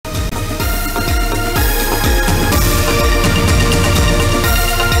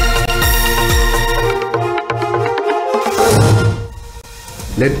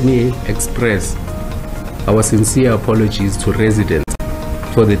Let me express our sincere apologies to residents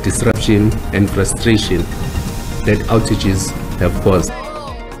for the disruption and frustration that outages have caused.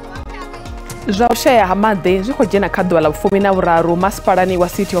 Zaushaya Hamade ziko jena kadwa la ufumi na uraru masparani wa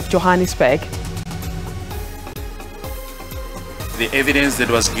City of Johannesburg. The evidence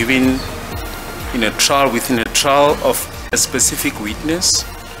that was given in a trial within a trial of a specific witness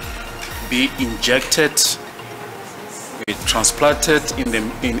be injected, be transplanted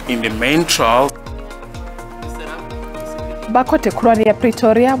in the main trial. Bakote kurani ya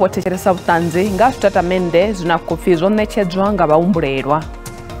Pretoria wotecheresa utanzi nga tutatamende zinakufizwa nechedzwa nga baumburerwa.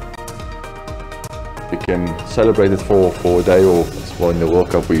 We can celebrate it for a day, or well, in the World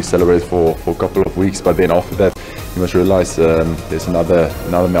Cup we celebrate for a couple of weeks, but then after that you must realize there's another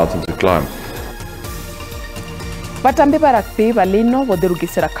mountain to climb. Batambi barakpi balino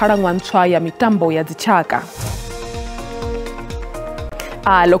boderugisera karangwantswa ya mitambo ya zichaka.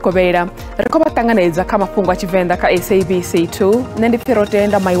 Lokobera rekoba tanganeza kama Mafhungo Tshivenda ka SABC 2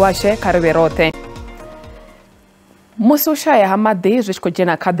 nendifirotenda maiwashe kareverote. Musushaya Hamadi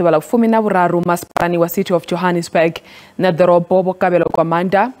zvikojena kadwa la ufumi na uraru masparani wa City of Johannesburg na dorobo bokabelo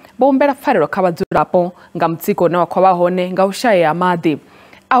komanda bombera farero kabadzurapo nga mtsiko na wakwabahone nga ushaya Hamadi.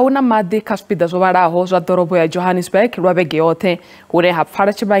 Auna madi kaspida zovaraho za dorobo ya Johannesburg rwabege yote hune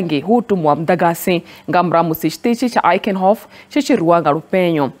hapfara chibangi hutumwa mdagasi nga mramusi shtichi cha Eikenhof chichirua nga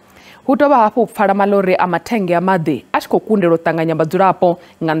rupenyo. Hutoba hapo upfara malori amatenge ya madi ashko kundero tanganya badzurapo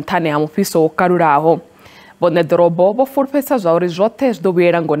nga ntane hamufiso karuraho. Bone dorobo bo furpesa zauri zote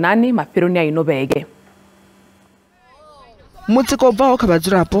zdobwera ngonani mapiruni ya inobege. Mutsiko bao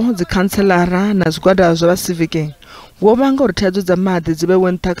kabadzurapo zikhanselara na zigwada zwa civic wobanga uritedzo za madi zibe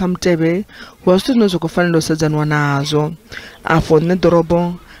wenta kamtebe wasino zokufanele sadzanwa nazo afo ne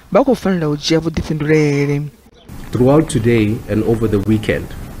dorobo bakufanele ujia vudifindulele. Throughout today and over the weekend,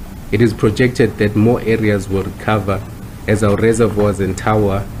 it is projected that more areas will recover as our reservoirs and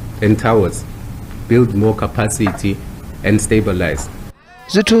towers build more capacity and stabilize.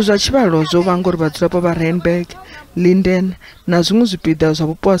 Zwithu zwa tshivhalo zwo vanga uri vhadzulapo vha Randburg, Linden na zwiṅwe zwipiḓa zwa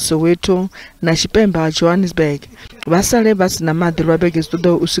vhupo ha Soweto na Tshipembe ha Johannesburg vhasale vha sina maḓi lwa vhege zwi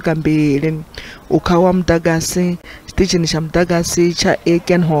ṱoḓaho u swika mbili. U khawa mudagasi tshiṱitshini tsha mudagasi tsha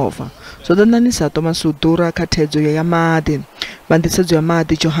Eikenhof zwo ṱoḓanisa Thomas u ḓura kha thaidzo ya maḓi. Vha nḓisedzo ya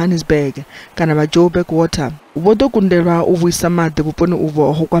maḓi Johannesburg kana vha Joburg Water vho ḓo kundelwa u vhuisa maḓi vhuponi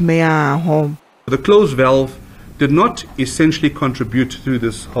uvho ho kwameaho. The closed valve did not essentially contribute to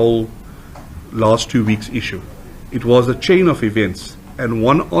this whole last 2 weeks issue. It was a chain of events, and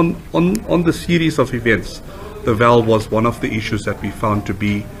one on the series of events, the valve was one of the issues that we found to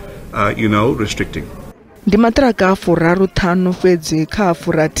be, restricting. Ndi matraka furaru thanu fedzi kha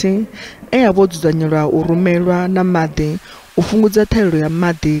furati yavho dzudzanyelwa u rumelwa na maḓi u fhungudza thaelo ya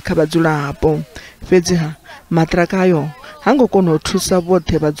maḓi kha vhadzulapo. Fedzi matraka ayo hango kona u thusa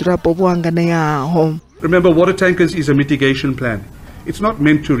vhoṱhe vhadzulapo vho hanganeaho. Remember, water tankers is a mitigation plan. It's not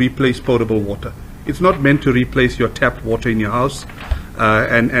meant to replace potable water. It's not meant to replace your tapped water in your house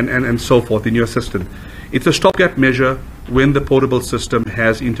and so forth in your system. It's a stopgap measure when the potable system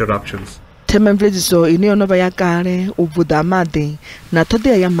has interruptions. Themamveledziso ine yo no vha ya kale u vhuḓa maḓi na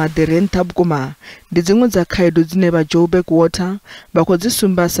ṱhoḓea ya maḓi re nṱha vhukuma ndi dziṅwe dza khaedu dzine vha Joburg Water vha khou dzi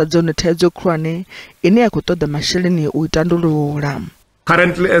sumba sa dzone thaidzo khulwane ine ya khou ṱoḓa masheleni u itandulula.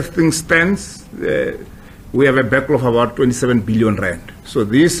 Currently, as things stands, we have a backlog of about 27 billion rand. So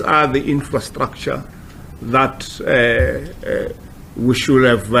these are the infrastructure that we should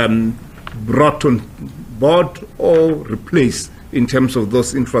have brought on board or replaced in terms of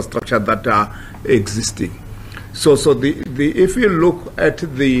those infrastructure that are existing. So if you look at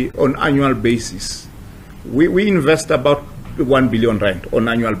on annual basis, we invest about 1 billion rand on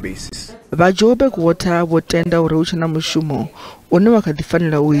annual basis. Vha Joburg Water vho tenda uri hu tshena mushumo une wa kha ḓi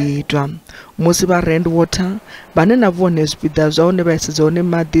fanela u itwa musi vha Rand Water vhane na vhone zwipiḓa zwa hone vha isedza hone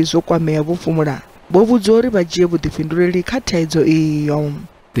maḓi zwo kwamea vho fumula vho vhudzwa uri vha dzhie vhuḓifhinduleli kha thaidzo iyo.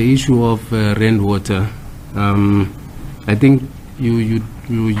 The issue of Rand Water, I think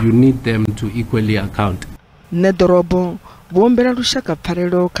you need them to equally account. Ne dorobo vho ombela lushaka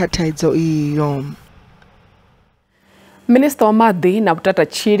pfarelo kha thaidzo iyo. Minister wa maḓi na vhutata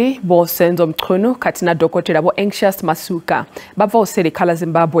tshili vho Senzo Mchunu kati na dokotela vho Anxious Masuka babva u serikala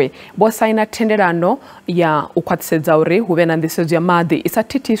Zimbabwe vho saina thendelano ya u khwaṱhisedza uri hu vhe na nḓisedzo ya maḓi isa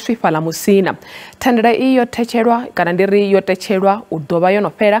thithiswi fhaḽa musina. Thendela iyi yo tetshelwa kana ndiri yo tetshelwa u dovha yo no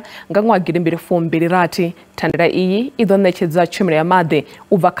fhela nga ṅwaha 2026. Thendela iyi i ḓo ṋetshedza tshumelo ya maḓi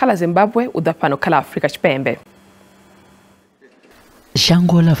u bva kha ḽa Zimbabwe u ḓa fhano kha ḽa Afrika Tshipembe.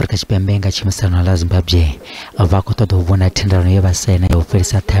 Shango la Afrika Tshipembe nga tshimisano la Zimbabwe va khou ṱoḓa u vhona thendelano ye vha saina ya u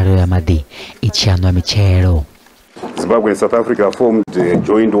fhelisa ṱhahelelo ya maḓi I tshi anwa mitshelo. Zimbabwe and South Africa formed a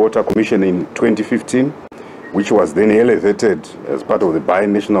joint water commission in 2015, which was then elevated as part of the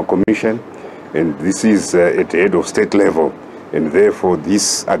Bi-National Commission, and this is at the head of state level, and therefore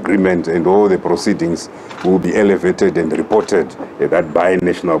this agreement and all the proceedings will be elevated and reported at that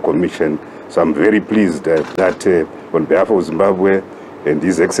Bi-National Commission. So I'm very pleased that on behalf of Zimbabwe and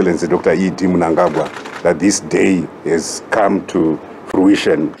His Excellency Dr. E.D. Mnangagwa, that this day has come to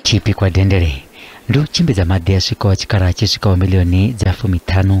fruition. Chipi kwa dendere ndo chimbidza maḓi a swikaho tshikhala tshi swikaho milioni dza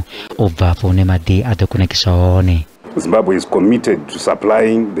 15 u bva afho hune maḓi a ḓo kunakiswa hone. Zimbabwe is committed to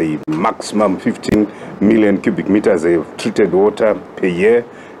supplying the maximum 15 million cubic meters of treated water per year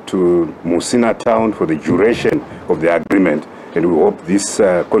to Musina town for the duration of the agreement, and we hope this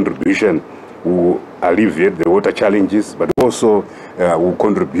contribution will alleviate the water challenges, but also will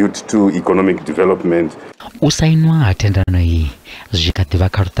contribute to economic development. Usainwa ha thendelano iyi zwi kha ḓivha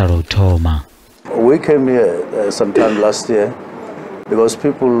kha luṱa lwa u thoma. We came here sometime last year because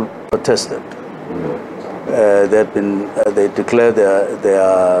people protested. They declared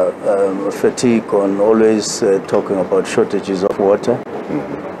their fatigue on always talking about shortages of water.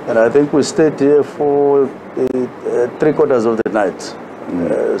 And I think we stayed here for 3/4 of the night,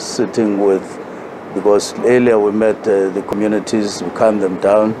 sitting with, because earlier we met the communities, we calmed them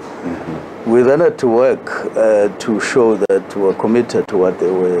down. We then had to work to show that we were committed to what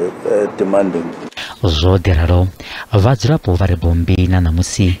they were demanding. Zoderaro vadzirapo vari bombi na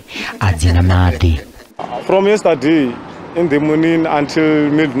namusi adzina maḓi. From yesterday in the morning until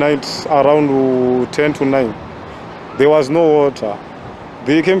midnight, around 10 to 9, there was no water.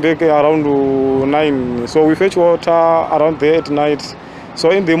 They came back around 9, so we fetch water around there at night. So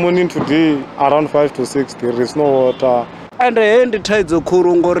in the morning today, around 5 to 6, there is no water. And the tides of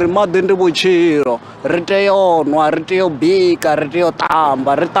Kurungo, Rimadin de Buchiro, Riteo, Riteo Bika, Riteo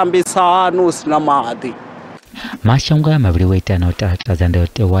Tamba, Ritambisanus Namadi. Mashongo ya maviri waita na utataza ndio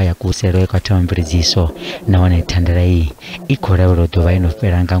tewa ya kusero kwa mviriziso na wana tandara hii ikorero dova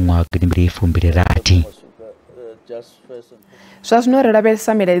inofera nga mwaka 2023. Zvazvinorera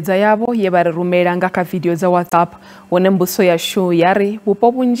vesamiraidzo yavo yevari rumela nga ka video za WhatsApp one mbuso ya shu yari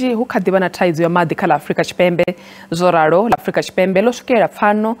upo bunji hukadiva na thaidzo ya maḓi kha la Afrika Tshipembe. Zoralo la Afrika Tshipembe lo swikela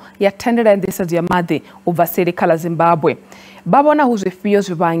pfano ya thendela ya nḓisedzo ya maḓi u bva seli kha la Zimbabwe. Vhavona hu zwifhio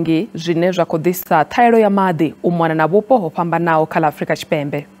zwivhangi zwine zwa khou ḓisa ṱhahelelo ya maḓi u mona na vhupo ho fhambanaho kha la Afrika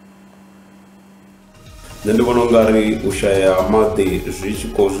Tshipembe? Nṋe ndi vhona ungari u shaya maḓi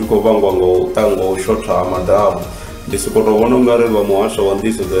zwi khou vhangwa nga u ṱanga u shotha ha madamu. Ndi soko to vhona ungari vha muhasho wa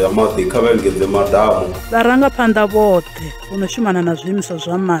nḓisedzo ya maḓi kha vha engedze madamu. Vharangaphanḓa vhoṱhe vho no shumana na zwiimiswa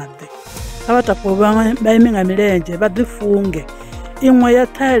zwa maḓi kha vha takuwe vha ime nga milenzhe vha ḓifunge. Iṅwe ya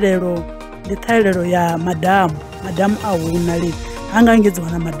ṱhahelelo ndi ṱhahelelo ya madamu. Madamu a huna lini ha nga engedziwa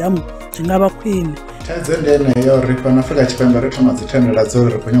na madamu zwi nga vha khwine. Thaidzo ndi yeneyo ri fhano Afrika Tshipembe ri thoma dzi thendela dzo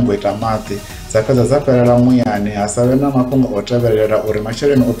ri khou nyanga u ita maḓi dza fhedza dza fhelela muyani ha sa vhe na mafhungo o tevhelela uri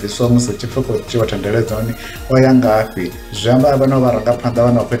masheleni o bviswa musi tshi pfhi khou dzhiwa thendeledzoni o ya ngafhi. Zwi amba vhana vharangaphanḓa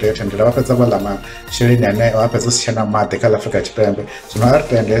vhana u khou ita thendela vha fhedza vha ḽa masheleni ane vha fhedza u si tshena maḓi kha la Afrika Tshipembe. Zwino a ri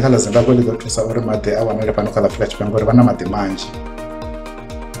tende kha la Zimbabwe ḽi ḓo thusa uri maḓi a wanele fhano kha la Afrika Tshipembe uri vha na maḓi manzhi.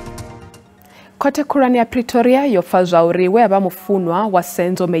 Kote khulwane ya Pretoria yo pfa zwauri we avha mufunwa wa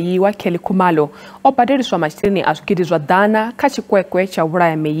Senzo Meyiwa Kelly Khumalo o badeliswa masheleni a zwigidi zwa ḓana kha tshikwekwe tsha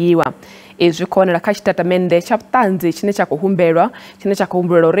vhulaya Meyiwa. Izwi khonela kha tshitatamennde tsha vhuṱanzi tshine tsha khou humbulelwa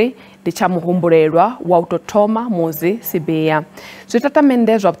uri ndi tsha muhumbulelwa wa u tou thoma muzi Sibiya.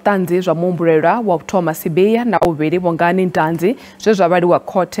 Zwitatamennde zwa vhuṱanzi zwa muhumbulelwa wa u thoma Sibiya na uvhili vhongani Ntanzi zwe zwa vhaliwa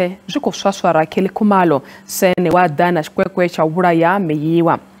khothe zwi khou swaswara Kelly Khumalo sene wa ḓana tshikwekwe tsha vhulaya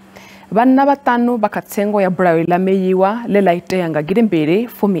Meyiwa. Vhanna vhaṱanu vha kha tsengo ya bulayo ḽa Meyiwa ḽe ḽa itea nga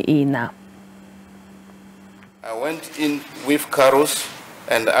 2014. I went in with Carlos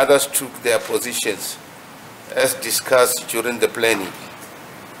and others took their positions as discussed during the planning.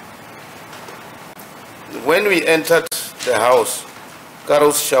 When we entered the house,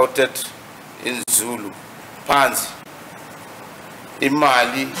 Carlos shouted in Zulu, "Phansi,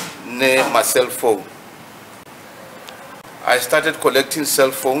 imali ne my cell phone." I started collecting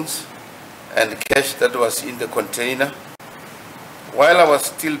cell phones and cash that was in the container. While I was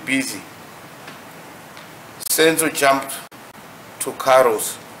still busy, Senzo jumped to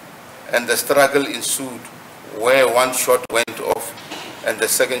Carlos and the struggle ensued where one shot went off and the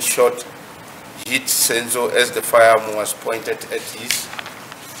second shot hit Senzo as the firearm was pointed at his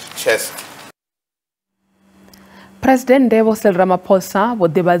chest. President Cyril Ramaphosa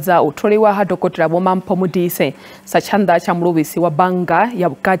vodivadza utholiwa ha Dr. Mampho Modise sa tshanda tsha muluvhisi wa bannga ya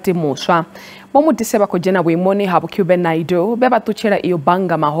vhukati muswa. Vho Modise vha khou dzhena vhuimoni ha Cuban Naido vhe vha ṱutshela iyo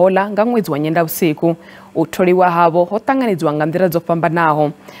bannga mahoḽa nga ṅwedzi wa Nyendavhusiku. U tholiwa havho ho ṱanganedziwa nga nḓila dzo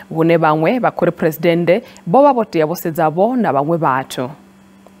fhambanaho hune vhaṅwe vha khou ri Presidente vho vha vho tea vho sedzavho na vhaṅwe vhathu.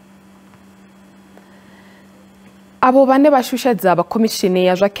 Avo vhane vha shushedza vha khomishini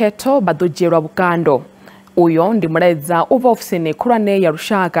ya zwa khetho vha ḓo dzhielwa vhukando. Uyo ndi mulaedza u bva ofisini khulwane ya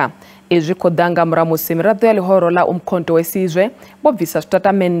lushaka izwi khou ḓa nga murahu musi miraḓo ya ḽihoro ḽa umkhonto wesizwe vho bvisa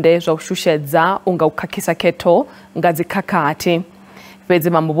zwitatamennde zwa u shushedza unga u khakhisa khetho nga dzikhakhathi. Fhedzi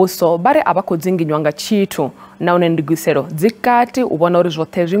vha muvhuso vha ri a vha khou dzinginywa nga tshithu nahone ndugiselo dzi kati u vhona uri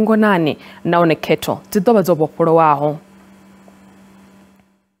zwoṱhe zwi ngonani nahone khetho dzi ḓo vha dzo vhofholowaho.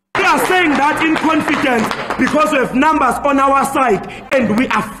 We are saying that in confidence because we have numbers on our side and we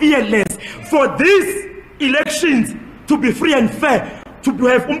are fearless. For these elections to be free and fair, to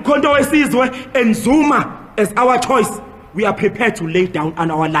have umkhonto wesizwe and Zuma as our choice, we are prepared to lay down on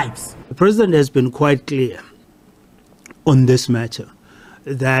our lives. The President has been quite clear on this matter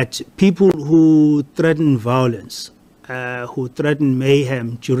that people who threaten violence, who threaten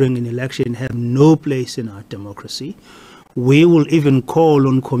mayhem during an election have no place in our democracy. We will even call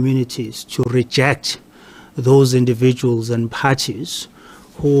on communities to reject those individuals and parties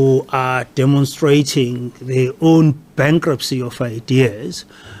who are demonstrating their own bankruptcy of ideas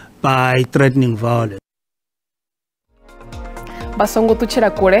by threatening violence. Basongo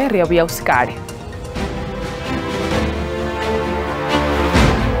tuchira kule ria vya usikari.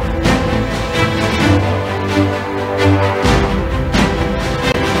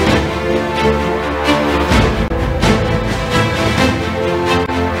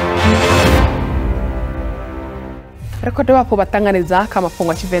 Rekodi wapo batanganiza kama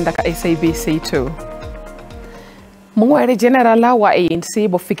Mafhungo Tshivenda ka SABC 2. Mungwele generala wa ANC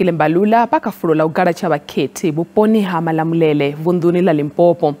Bofikile Mbalula bakafulula ugara cha baketi buponi ha Malamulele vunduni la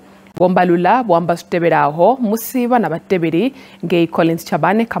Limpopo. Bombalula boamba suteberaho musiba na bateberi ngei Collins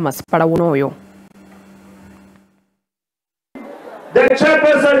Chabane kama spara unoyo. The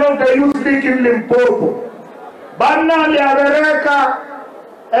chairperson of the Youth League in Limpopo, Banna Liabereka,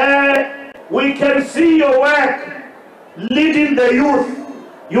 we can see your work leading the youth.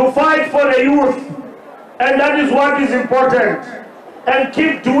 You fight for the youth, and that is what is important. And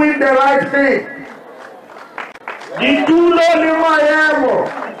keep doing the right thing.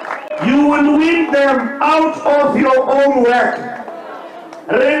 You will win them out of your own work.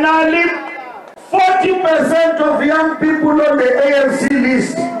 Renali, 40% of young people on the ANC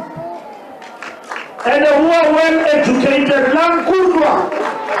list, and who are well educated,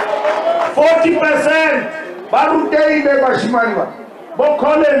 40%. Baruteile Bashimaniwa,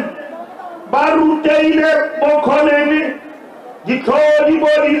 Bokolen, Baruteile Bokoleni, Gitoli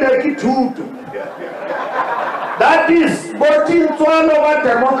Borile Kitutu. That is voting to all over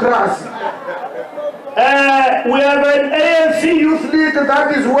democracy. We have an ANC Youth League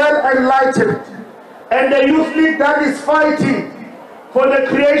that is well enlightened, and a Youth League that is fighting for the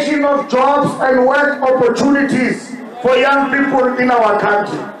creation of jobs and work opportunities for young people in our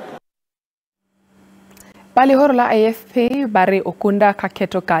country. Balihoro la AFP bari okunda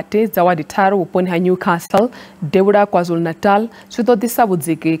kaketo kati zawadi taru uponi ha Newcastle, Deura KwaZulu-Natal, swithodisa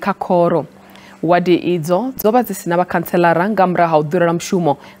budziki kakoro. Wadi idzo zoba zisina bakhanselara ngamra haudhura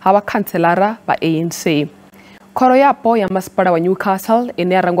mshumo hawa khanselara ba ANC. Koro yapo ya masipala wa Newcastle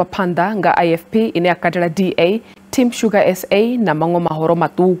ine arangwa panda nga AFP ine akatela DA, Team Sugar SA na mango mahoro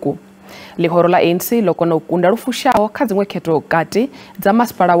matuku. Lihoro la ANC loko na ukunda rufushao kazimwe keto kati za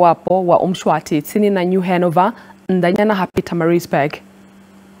masipala wapo wa Umshwati tsini na New Hanover ndanyana hapi Tamarisburg.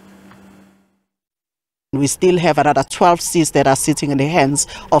 We still have another 12 seats that are sitting in the hands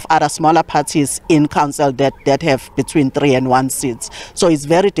of other smaller parties in council that have between 3 and 1 seats. So it's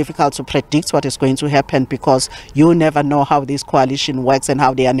very difficult to predict what is going to happen because you never know how this coalition works and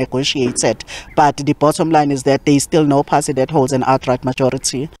how they are negotiated. But the bottom line is that there is still no party that holds an outright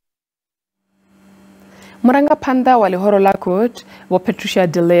majority. Muranga panda wa lihoro la court wa Patricia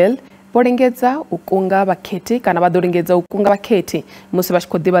Delil boringeza ukunga baketi kana badoringeza ukunga baketi musi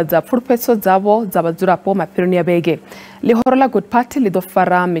bashikodibaza purpeso zabo zabazurapo mapironi ya bege. Lihoro la good party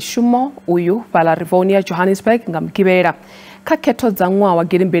lidofara mishumo uyu vala Rivonia Johannesburg ngamkibera. Kaketo zangwa wa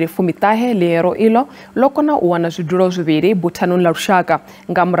girimbere fumitahe lero ilo lokona uwana zuduro zubiri butanun la rushaka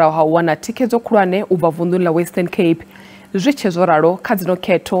ngamra hawana tikezo kurane ubavundun la Western Cape. Zwichezo raro kazino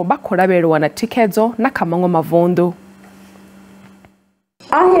keto bakoraberwa na tikezo na kamango mavondo.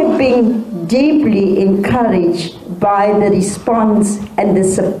 I have been deeply encouraged by the response and the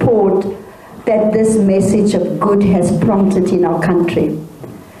support that this message of good has prompted in our country.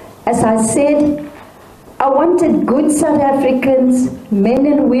 As I said, I wanted good South Africans, men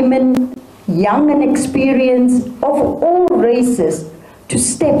and women, young and experienced, of all races, to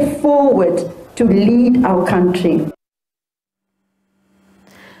step forward to lead our country.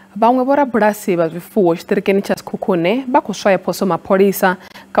 Vamwe vorabulasi va zwifuwo xitirikeni xa Sekhukhune va khou swaya phoso mapholisa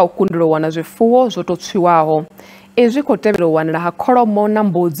ka u kundula u wana zwifuwo zwo tou tswiwaho. Izwi khou tevhela u wanala ha kholomo na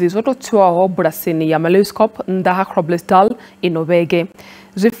mbudzi zwo tou tswiwaho bulasini ya Mafhungo nnḓa ha Groblersdal ino vhege.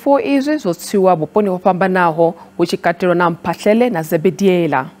 Zwifuwo izwi zwo tswiwa vhuponi ho fhambanaho hu tshi katelwa na Mphahlele na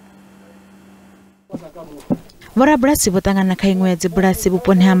Zebediela. Vorabulasi vho ṱangana kha iṅwe ya dzibulasi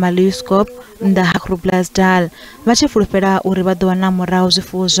vhuponi ha Mafhungo nnḓa ha Groblersdal vha tshi fulufhela uri vha ḓo wana murahu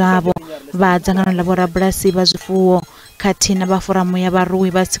zwifuwo zwavho. Vha dzangano ḽa vorabulasi vha zwifuwo khathihi na vha foramu ya vharuwi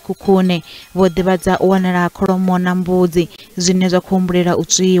vha Sekhukhune vho ḓivhadza u wanala ha kholomo na mbudzi zwine zwa khou humbulela u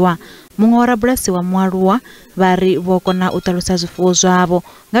tswiwa. Muṅwe wa rabulasi wa mualuwa vha ri vho kona u ṱalusa zwifuwo zwavho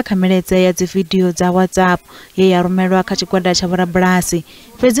nga kha milaedza ya dzividio dza WhatsApp ye ya rumelwa kha tshigwada tsha vorabulasi.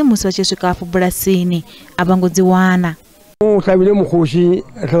 Fhedzi musi vha tshi swika afho bulasini a vha ngo dzi wana. O tlhabile mokgoši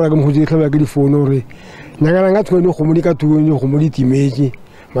a tlhaba ke mokgoši tlhaba ke difono gore nyakana nga tshwane go mo di ka tuone go mo di timetse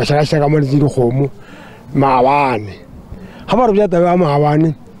mashaka mo di dikgomo maabane ga ba re bja taba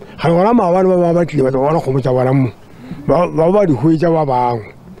maabane ga gona maabane ba ba tlile ba bona go mo tsa bona mo ba di hwetsa ba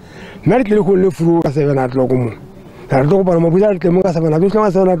bangwe nna re tlile go le furu ka 7 o'clock mo ra tlo go bona mabuza re tlile mo ka 7 o'clock ka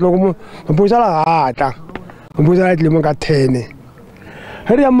 7 o'clock mo mabuza la gata mabuza la tlile mo ka 10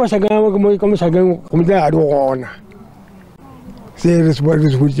 re ya mashaka mo ka mashaka go mo tla a di gona se re se bo re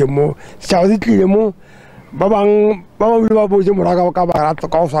se hwetsa mo tsa di tlile mo ba bang ba botse moraga ka ba ra ka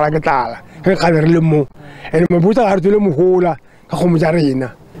o swara ke tlala ge ga re le mo ene mabuza ga re tswele mogola ka go mo ja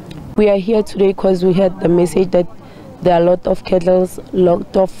rena. We are here today because we heard the message that there are a lot of cattle,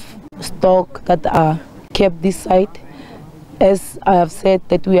 lot of stock that are kept this side. As I have said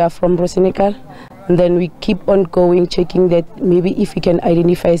that we are from Senegal, and then we keep on going, checking that maybe if we can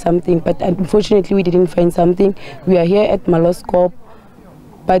identify something, but unfortunately we didn't find something. We are here at Mafhungo,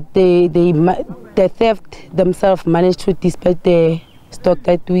 but the theft themselves managed to dispatch the stock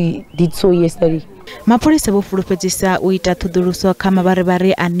that we did so yesterday. Mapholisa vho fulufhedzisa u ita ṱhoḓuluso kha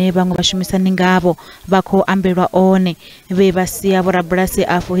mavharivhari ane vhaṅwe vhashumisani ngavho vha khou ambelwa one vhe vha sia vorabulasi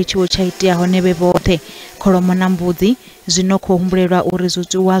afho he tshiwo tsha itea hone vhe vhoṱhe kholomo na mbudzi zwino khou humbulelwa uri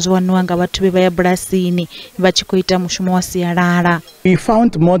zwitzwiwa zwo waniwa nga vhathu vhe vha ya bulasini vha tshi khou ita mushumo wa sialala. We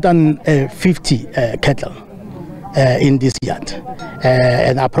found more than 50 cattle in this yard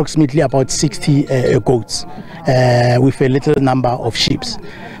and approximately about 60 goats with a little number of sheep.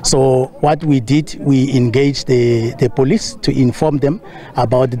 So what we did, we engaged the police to inform them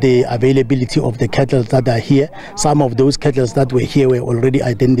about the availability of the cattle that are here. Some of those cattle that were here were already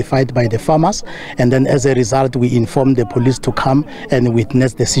identified by the farmers, and then as a result we informed the police to come and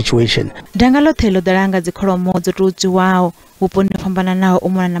witness the situation. Danga ḽoṱhe ḽo ḓala nga dzikholomo dzo tou tswiwaho vhuponi ho fhambananaho u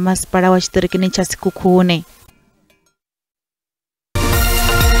mona na masipala wa tshiṱirikini tsha Sekhukhune.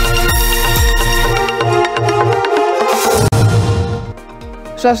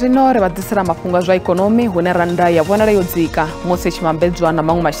 Zwa zwino ri vha ḓisela mafhungo a zwa ikonomi hune randa ya vhonala yo dzika musi i tshi vhambedzwa na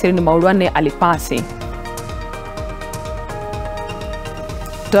maṅwe masheleni mahulwane a ḽifhasi.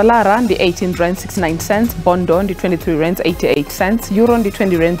 Dolara ndi 18.69 cents, bondo ndi 23.88 cents, euro ndi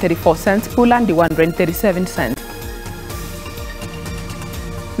 20.34 cents, pula ndi 1.37 cents.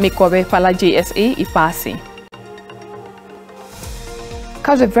 Mikovhe fhaḽa JSE i fhasi.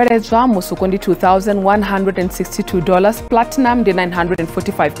 Kha zwibveledzwa musuku ndi $2,162, platinum ndi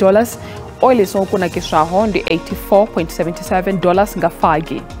 $945, oil i songo kunakiswaho ndi $84.77 nga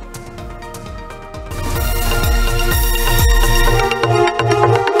fagi.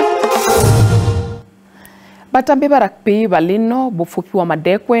 Batambi ba rugby vha ḽino vho pfufhiwa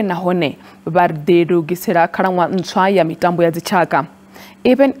madekwe nahone vha ḓilugisela khalaṅwaha ntswa ya mitambo ya dzitshaka.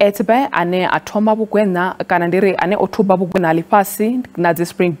 Even Etbe ane a thoma vhugwena kana ndiri ane o thuba vhugwena ḽifhasi na dzi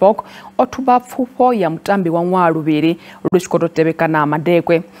Springbok o thuba pfufho ya mutambi wa ṅwaha luvhili lu tshi khou tou tevhekana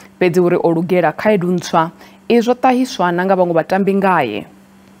madekwe fhedzi uri o lugela khaedu ntswa izwo ṱahiswa na nga vhaṅwe vhatambi ngaye.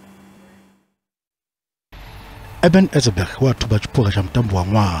 Eben Etzebeth wa thuba tshiphuga tsha mutambo wa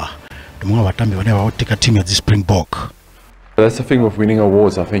ṅwaha ndi muṅwe wa vhatambi vhane vha o tika thimu ya dzi Springbok. That's the thing with winning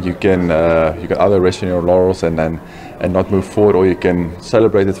awards. I think you can either rest on your laurels and not move forward, or you can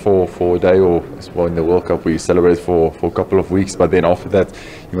celebrate it for a day, or as well in the World Cup we celebrate for a couple of weeks. But then after that,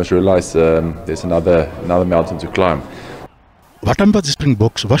 you must realize there's another mountain to climb. Vatambi va dzi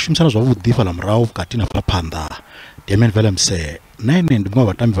Springboks va shumisana zwavhuḓi fhaḽa murahu vhukati na fhaḽa phanḓa. Damian Willemse na ene ndi muṅwe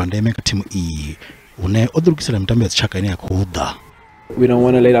wa vhatambi vha ndeme kha thimu iyi hune o ḓilugisela mitambo ya dzitshaka ine ya khou ḓa. We don't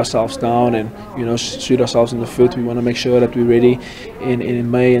want to let ourselves down and shoot ourselves in the foot. We want to make sure that we're ready in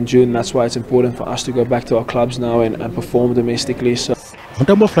May and June. That's why it's important for us to go back to our clubs now and perform domestically. So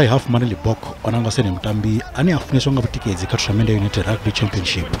mutambo fly half manili bok onanga sene mutambi ani afuniswa nga tickets ka Tshivenda United Rugby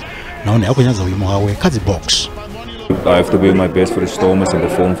Championship naone akunyaza wimo hawe kazi box. I have to be my best for the Stormers and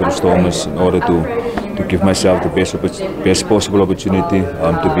perform for the Stormers in order to give myself the best possible opportunity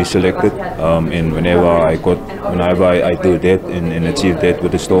to be selected. And whenever I do that and achieve that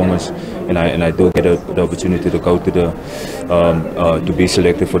with the Stormers, and I do get the opportunity to go to the to be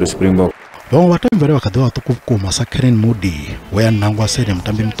selected for the Springbok. Bongo watambi vale wakadoa tukuku Karen Moody wea nangwa sene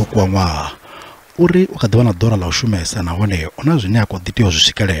mtambi mtukuwa mwa uri wakadoa na dora la ushumesa na wane onazwine yako dhiti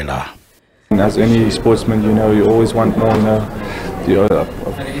ozushikelela. As any sportsman, you always want more.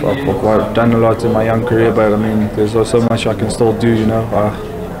 I've done a lot in my young career, but I mean, there's so much I can still do. I've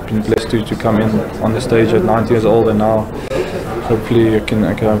been blessed to come in on the stage at 19 years old, and now hopefully I can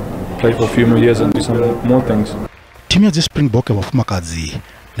play for a few more years and do some more things. Timu ya Springbok wafuma kazi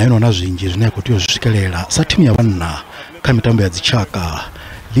na ino nazo inji zineko tiyo zushikelela sa timu ya wana kamitambo ya zichaka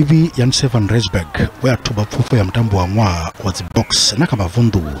livi ya Sevan Resberg wea tuba pupo ya mtambo wa mwa box na kama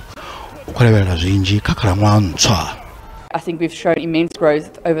vundu. I think we've shown immense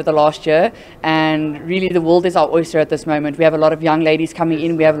growth over the last year, and really the world is our oyster at this moment. We have a lot of young ladies coming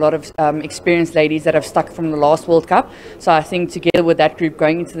in, we have a lot of experienced ladies that have stuck from the last World Cup. So I think together with that group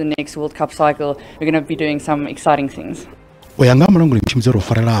going into the next World Cup cycle, we're going to be doing some exciting things. Oyanga mlanguli mchimzero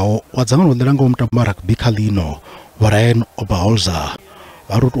farelao wadzangano ndelango mtambara bikalino waraen obaolza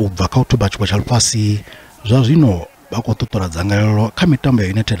warut ubvakautu bachwa chalpasi zwazino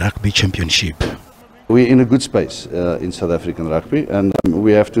United Rugby Championship. We're in a good space in South African rugby, and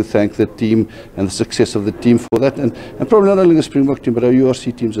we have to thank the team and the success of the team for that, and probably not only the Springbok team but our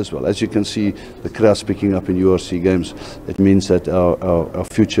URC teams as well. As you can see, the crowds picking up in URC games. It means that our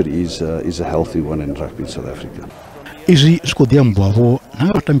future is a healthy one in rugby in South Africa. Izi skodia mbwavo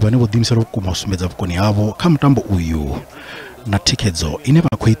na watambi wane wodimsero kumasumeza vukoni avo kamtambo uyu na tikedzo ineba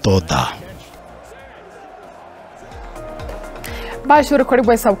kuitoda. Bashuri kuri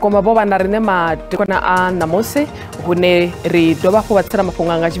bwesa bukoma boba narine madikona namusi hune ri doba ko batsira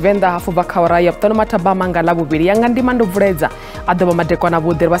mafunganga Tshivenda hafu bakawara yaptano matabama ngala bubiri yanga ndimando vreza adoba madekona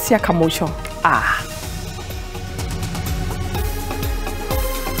buder basiya kamusho